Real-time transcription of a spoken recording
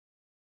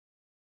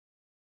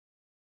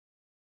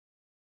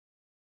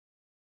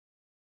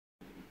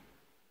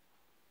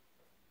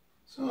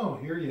So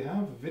here you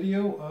have a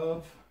video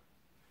of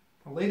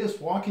the latest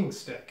walking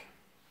stick.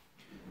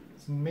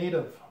 It's made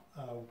of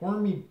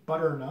wormy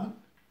butternut,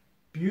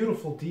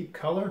 beautiful deep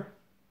color.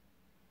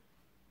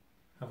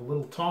 Have a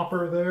little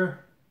topper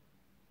there,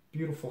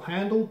 beautiful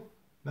handle,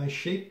 nice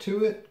shape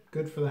to it,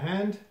 good for the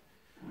hand.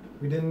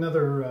 We did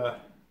another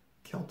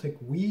Celtic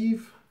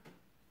weave.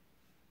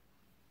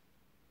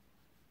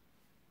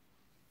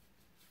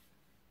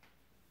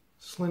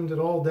 Slimmed it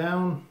all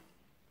down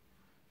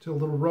to a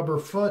little rubber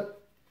foot.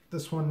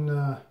 This one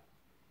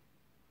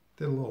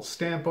did a little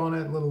stamp on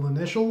it, little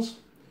initials.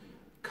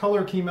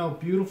 Color came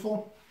out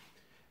beautiful.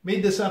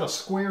 Made this out of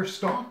square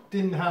stock.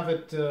 Didn't have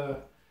it,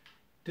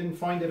 didn't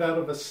find it out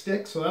of a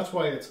stick, so that's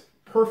why it's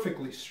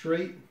perfectly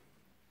straight.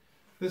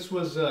 This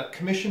was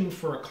commissioned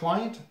for a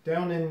client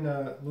down in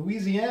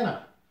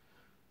Louisiana.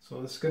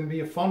 So this is going to be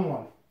a fun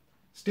one.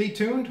 Stay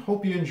tuned,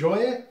 hope you enjoy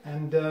it,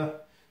 and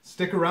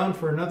stick around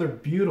for another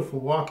beautiful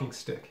walking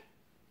stick.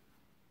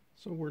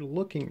 So we're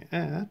looking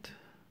at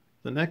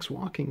the next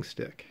walking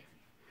stick.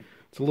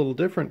 It's a little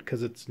different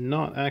because it's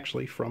not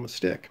actually from a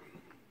stick.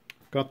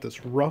 Got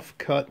this rough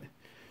cut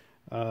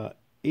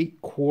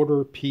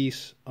 8/4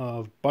 piece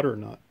of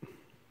butternut.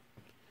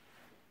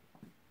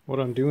 What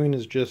I'm doing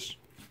is just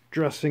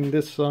dressing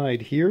this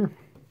side here.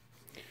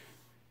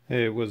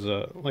 It was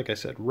like I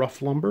said,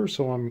 rough lumber,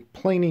 so I'm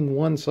planing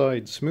one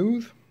side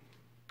smooth,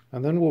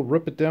 and then we'll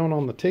rip it down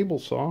on the table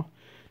saw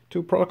to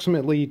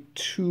approximately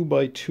 2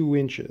 by 2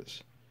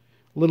 inches,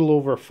 a little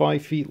over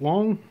 5 feet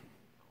long.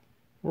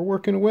 We're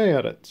working away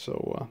at it,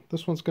 so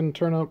this one's going to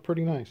turn out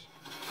pretty nice.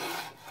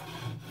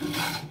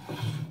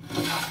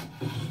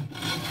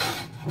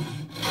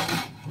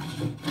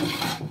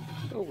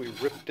 So we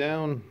ripped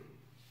down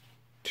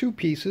 2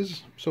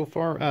 pieces so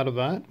far out of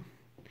that,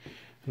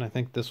 and I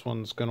think this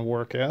one's going to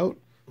work out.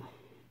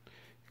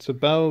 It's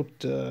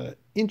about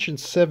 1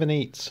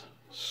 7/8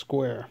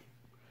 square.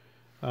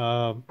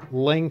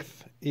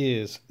 Length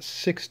is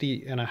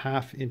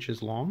 60.5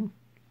 inches long,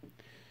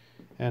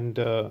 and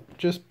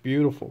just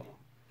beautiful.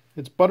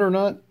 It's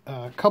butternut,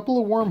 a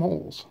couple of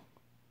wormholes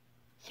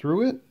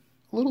through it,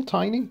 a little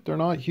tiny, they're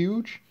not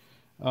huge.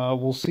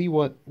 We'll see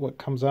what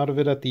comes out of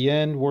it at the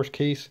end. Worst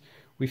case,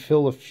 we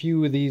fill a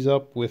few of these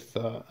up with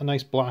a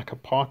nice black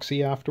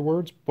epoxy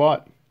afterwards,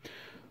 but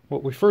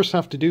what we first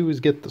have to do is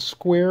get the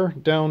square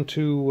down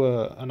to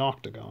an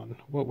octagon.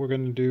 What we're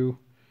going to do,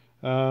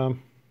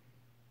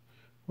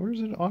 where is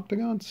it,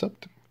 octagon?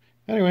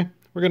 Anyway,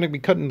 we're going to be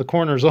cutting the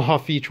corners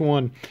off each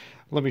one.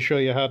 Let me show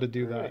you how to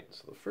do that. Right,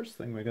 so the first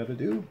thing we got to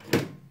do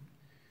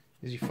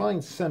is you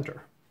find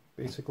center.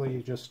 Basically,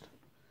 you just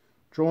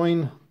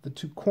join the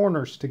 2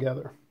 corners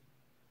together.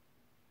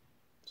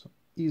 So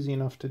easy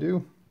enough to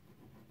do.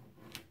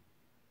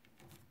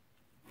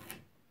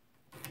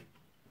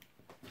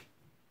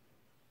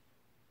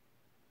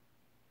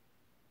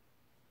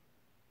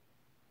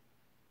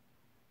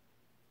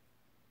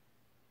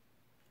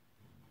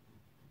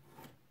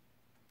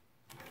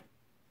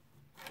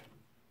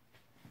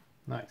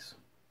 Nice.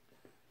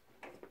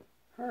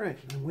 All right,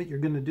 and what you're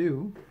going to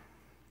do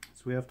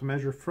is we have to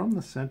measure from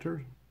the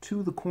center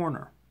to the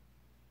corner.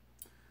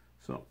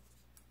 So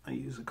I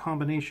use a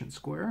combination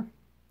square,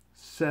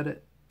 set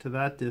it to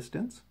that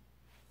distance,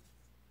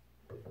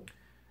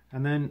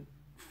 and then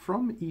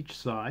from each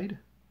side,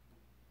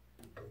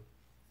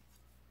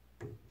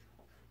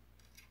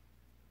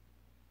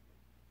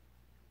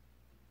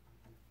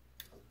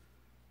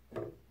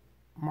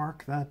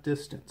 mark that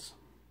distance.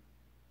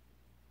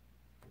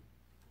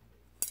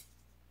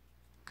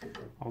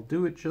 I'll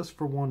do it just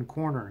for one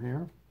corner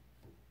here,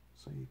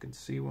 so you can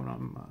see what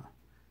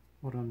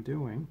I'm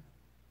doing.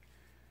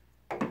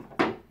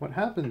 What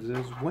happens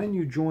is when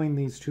you join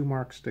these 2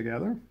 marks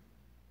together,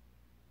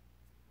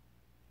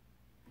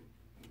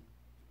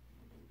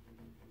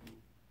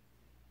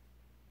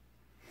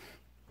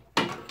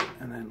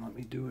 and then let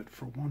me do it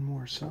for one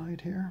more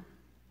side here.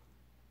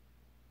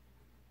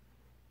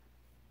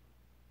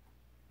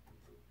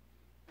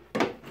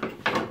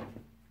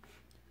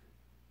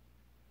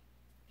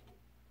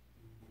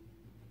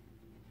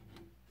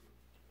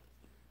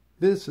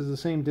 This is the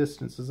same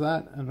distance as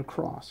that and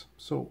across.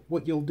 So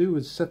what you'll do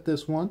is set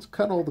this once,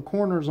 cut all the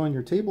corners on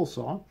your table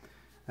saw,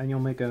 and you'll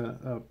make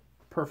a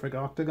perfect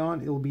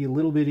octagon. It'll be a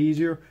little bit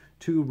easier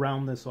to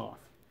round this off.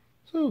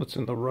 So it's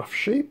in the rough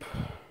shape.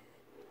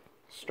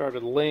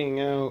 Started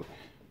laying out.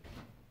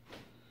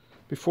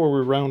 Before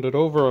we round it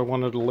over, I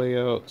wanted to lay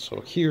out,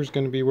 so here's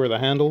going to be where the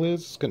handle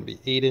is. It's going to be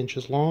 8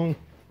 inches long.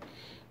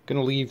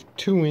 Going to leave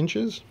 2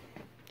 inches.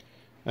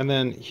 And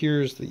then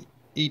here's the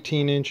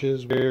 18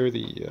 inches where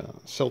the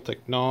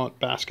Celtic knot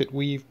basket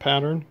weave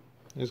pattern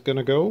is going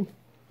to go,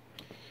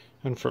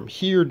 and from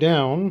here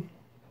down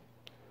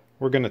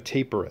we're going to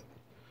taper it.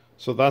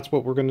 So that's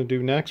what we're going to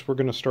do next. We're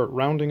going to start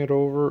rounding it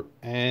over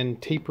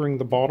and tapering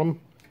the bottom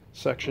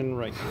section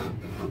right here.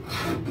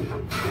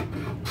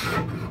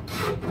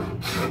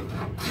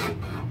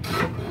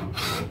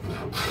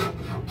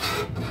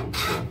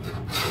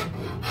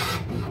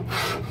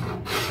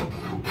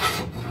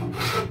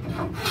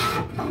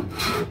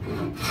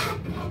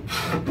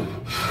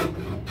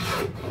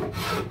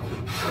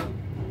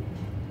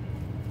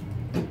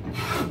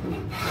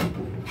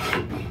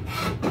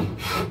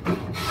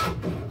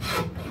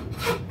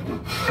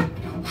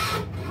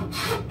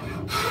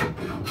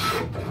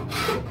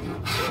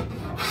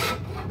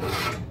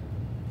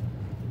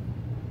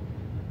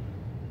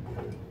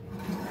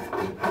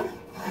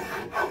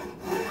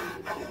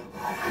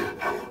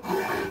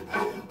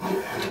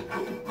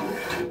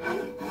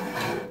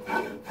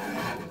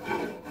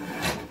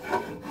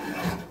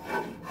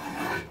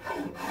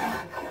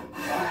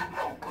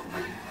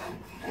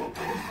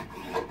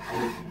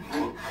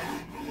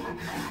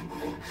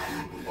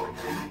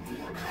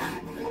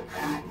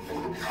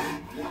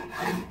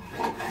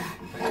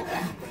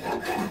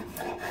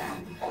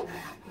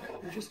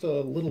 just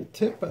a little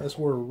tip as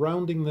we're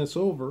rounding this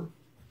over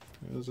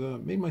is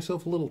made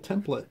myself a little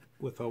template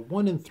with a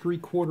 1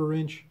 3/4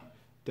 inch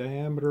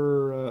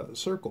diameter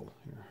circle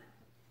here,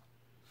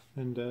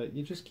 and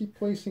you just keep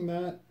placing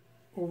that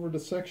over the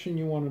section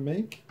you want to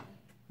make,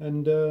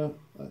 and it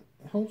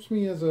helps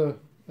me as a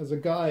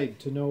guide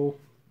to know,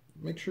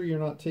 make sure you're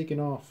not taking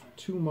off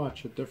too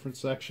much at different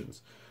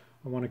sections.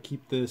 I want to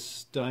keep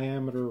this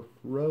diameter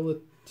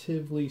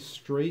relatively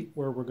straight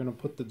where we're going to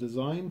put the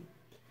design.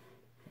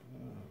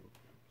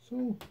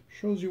 So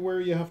shows you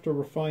where you have to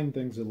refine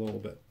things a little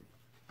bit.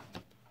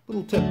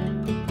 Little tip.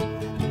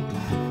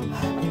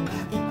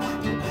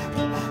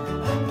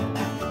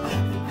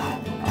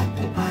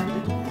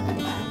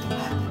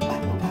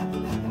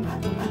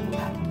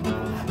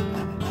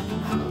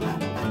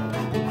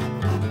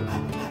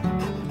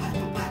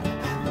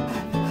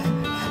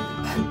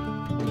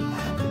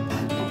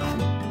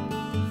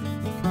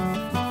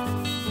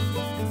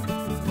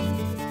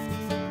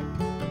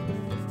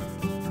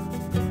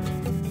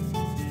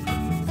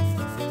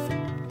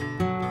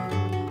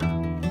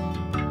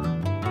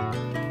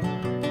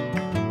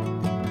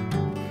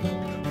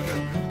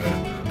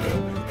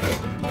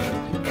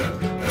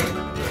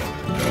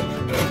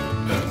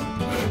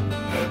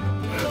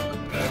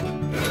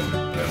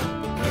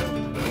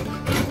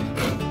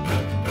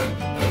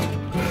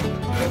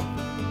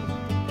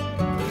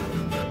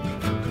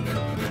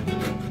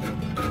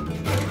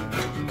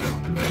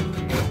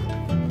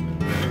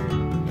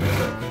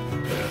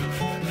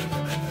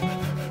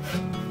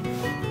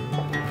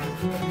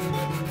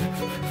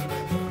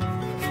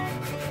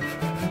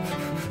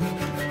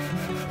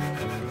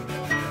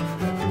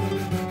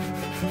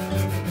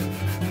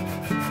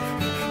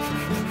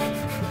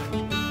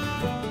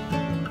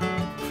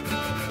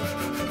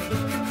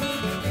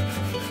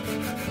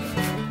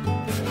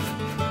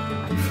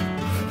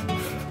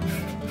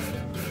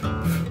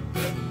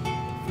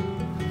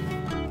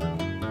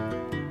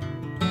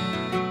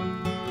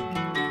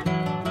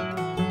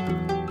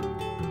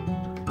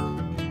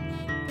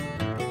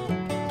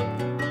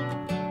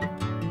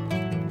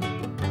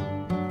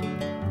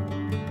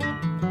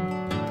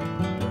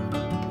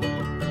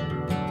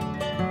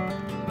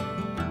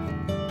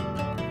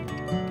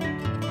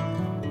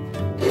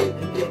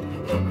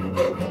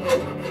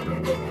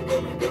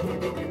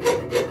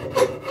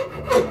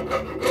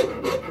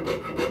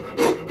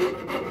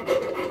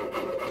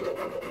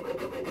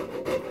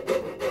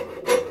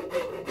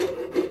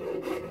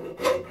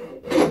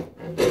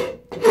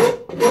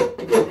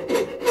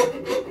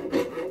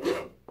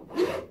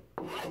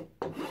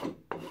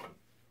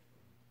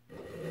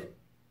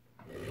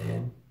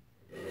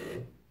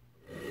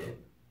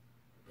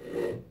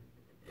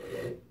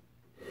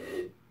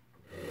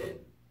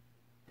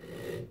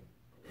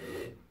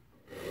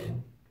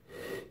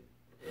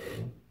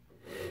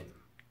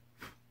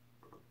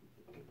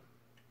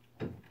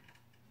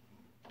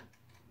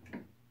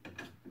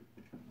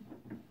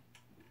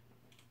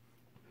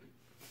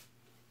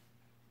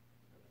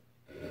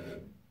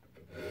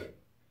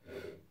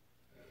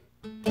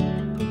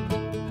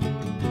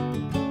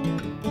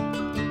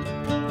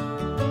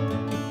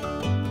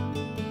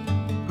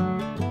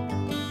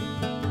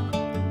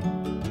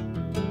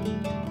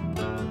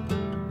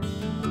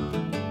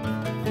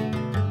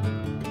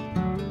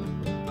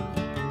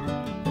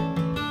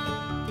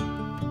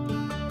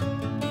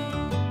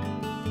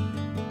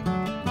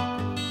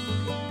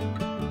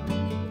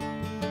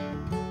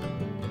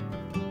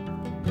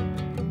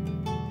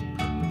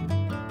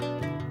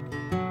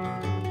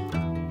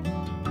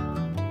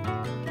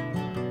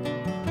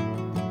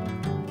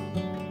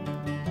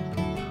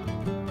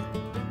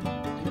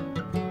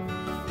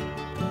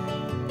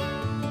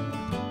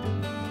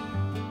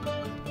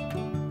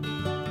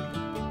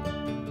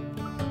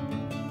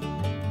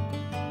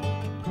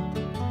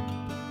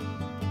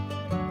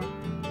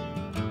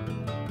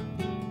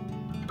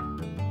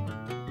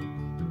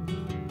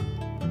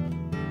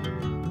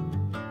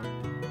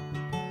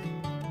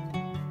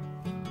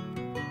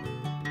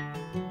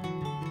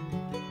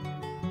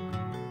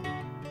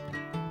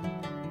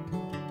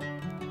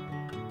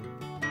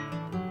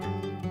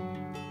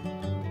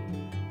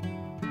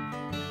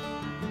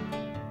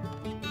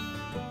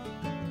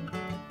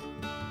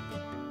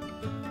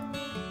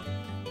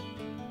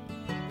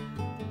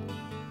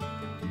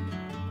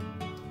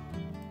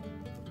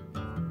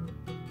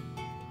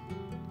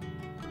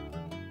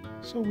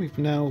 So we've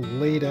now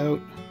laid out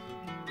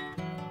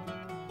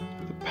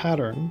the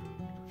pattern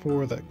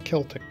for the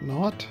Celtic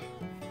knot.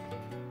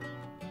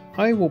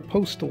 I will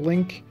post a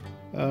link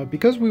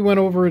because we went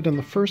over it in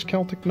the first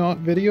Celtic knot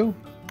video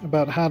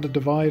about how to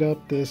divide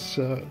up this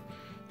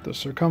the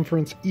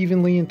circumference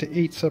evenly into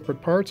 8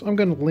 separate parts. I'm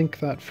going to link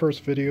that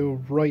first video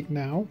right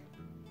now,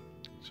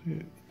 so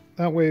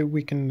that way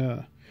we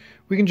can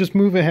just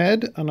move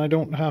ahead and I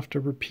don't have to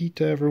repeat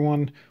to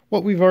everyone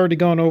what we've already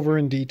gone over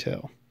in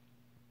detail.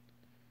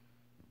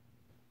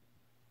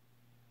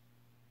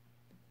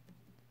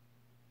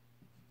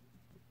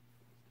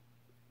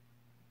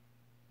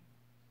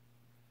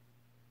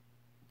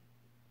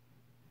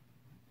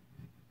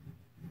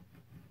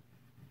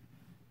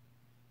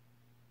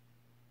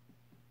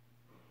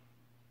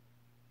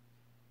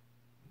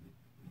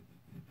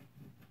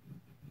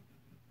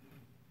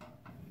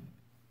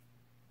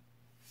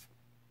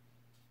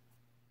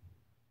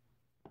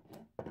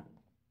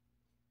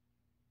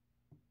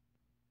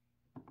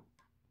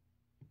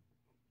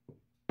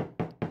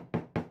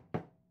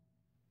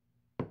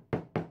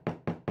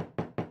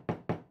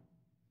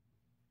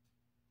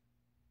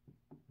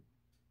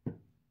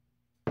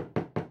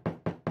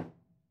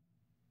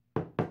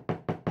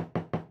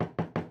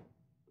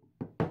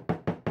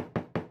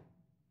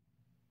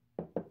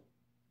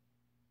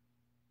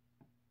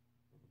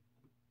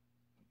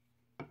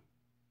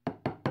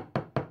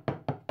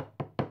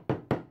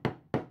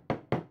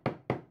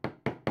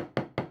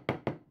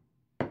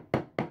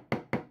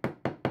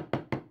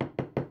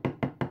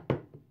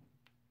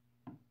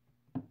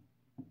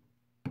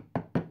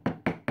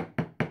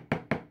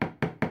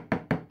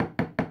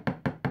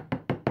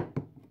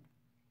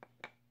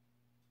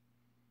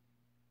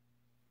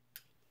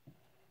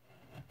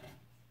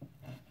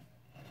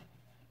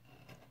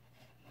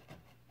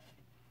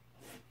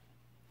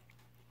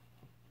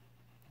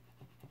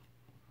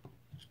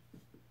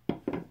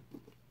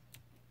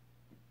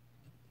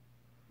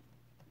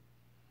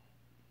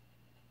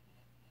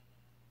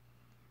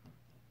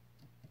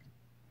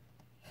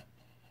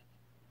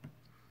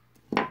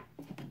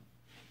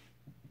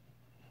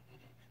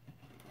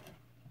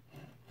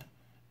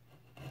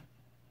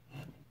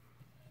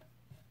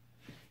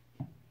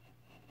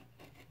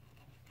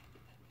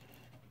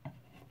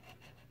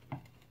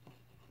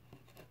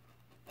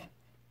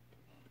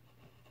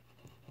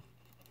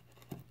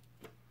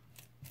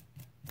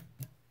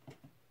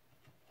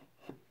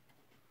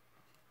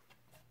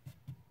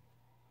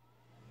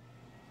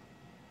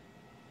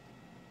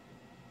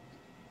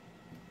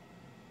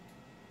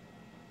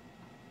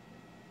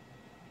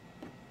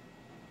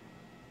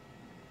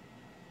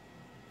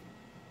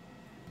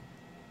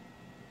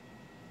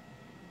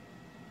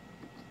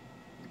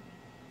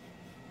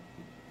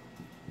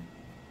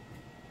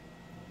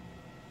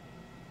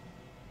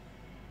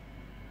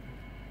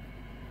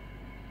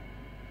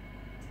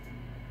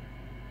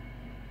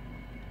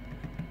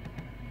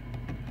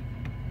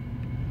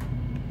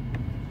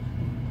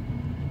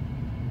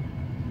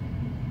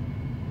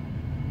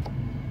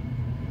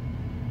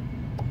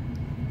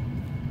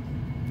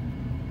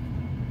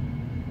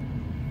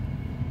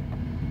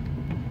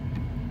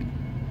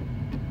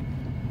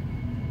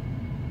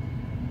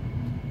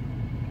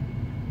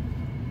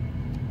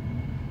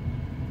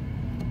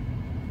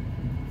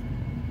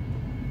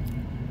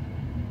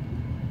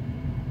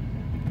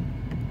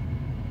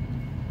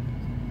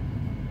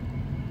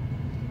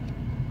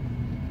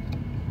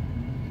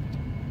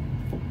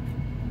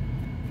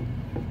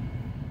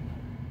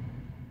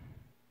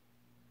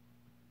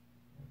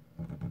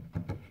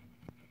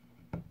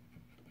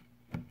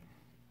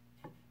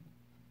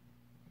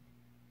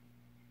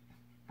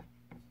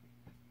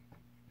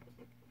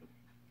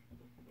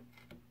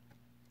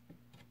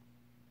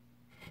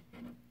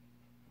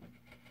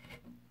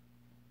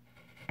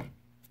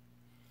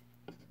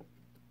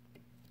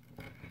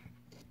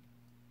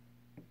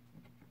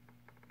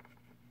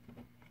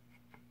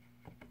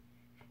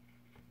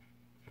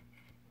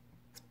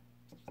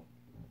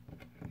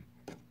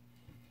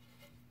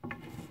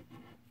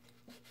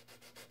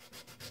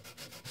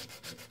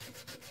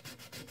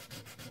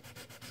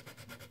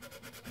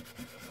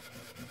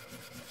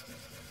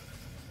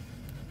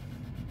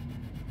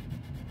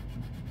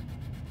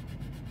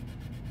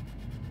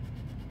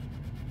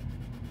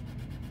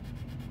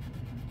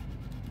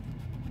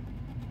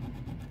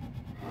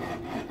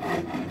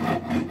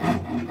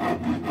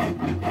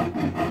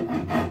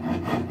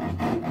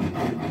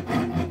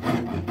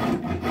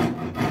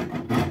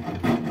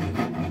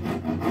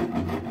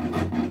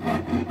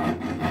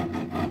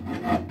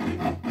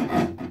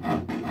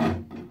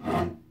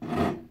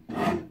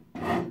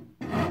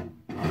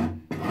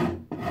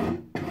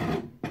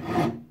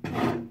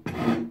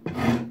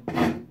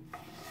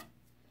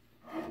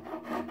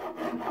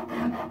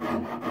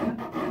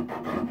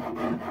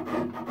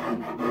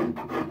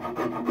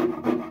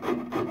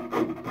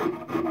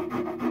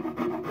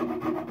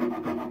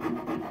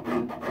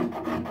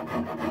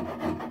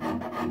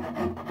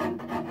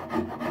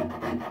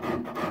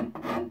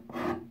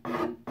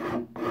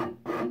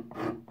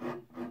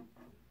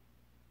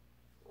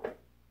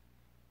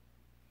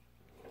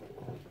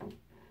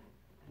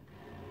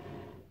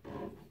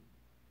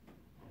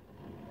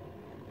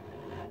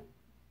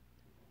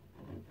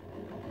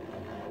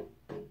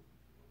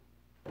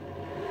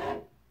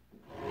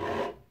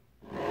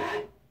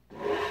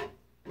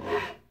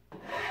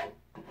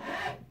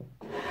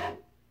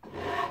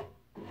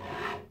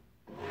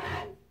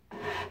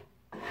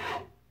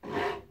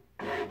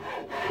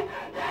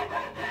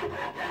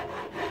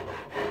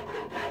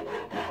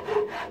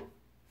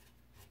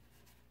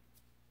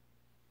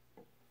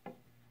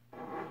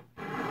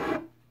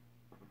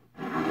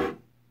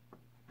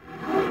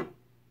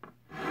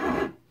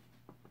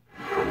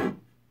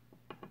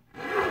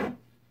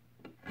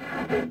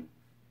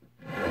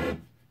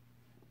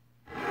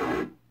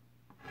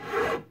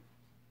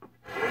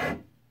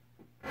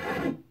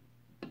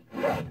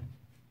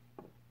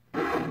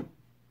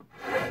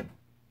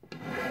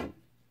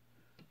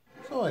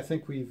 So I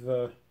think we've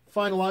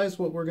finalized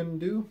what we're going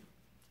to do.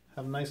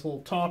 Have a nice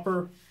little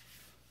topper,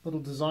 little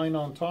design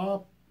on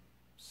top.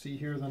 See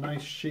here the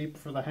nice shape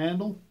for the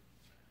handle.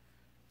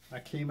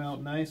 That came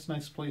out nice,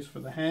 nice place for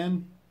the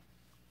hand.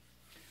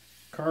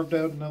 Carved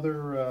out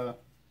another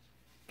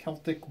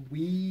Celtic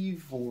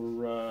weave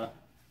or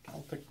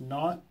Celtic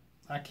knot.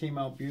 That came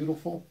out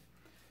beautiful.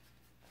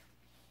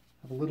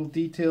 Have a little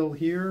detail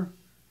here,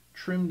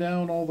 trimmed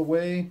down all the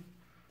way.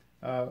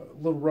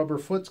 Little rubber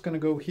foot's going to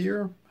go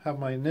here. Have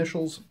my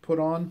initials put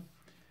on,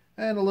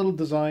 and a little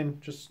design,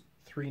 just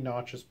 3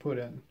 notches put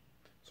in.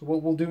 So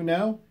what we'll do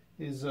now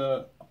is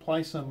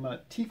apply some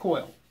teak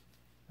oil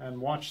and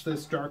watch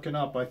this darken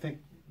up. I think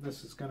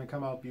this is going to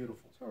come out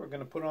beautiful. So we're going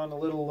to put on a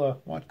little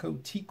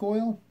Watco teak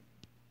oil.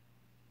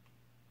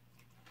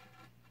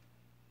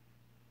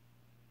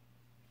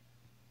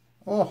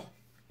 Oh,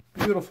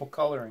 beautiful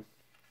coloring.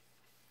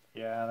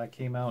 Yeah, that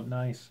came out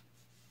nice.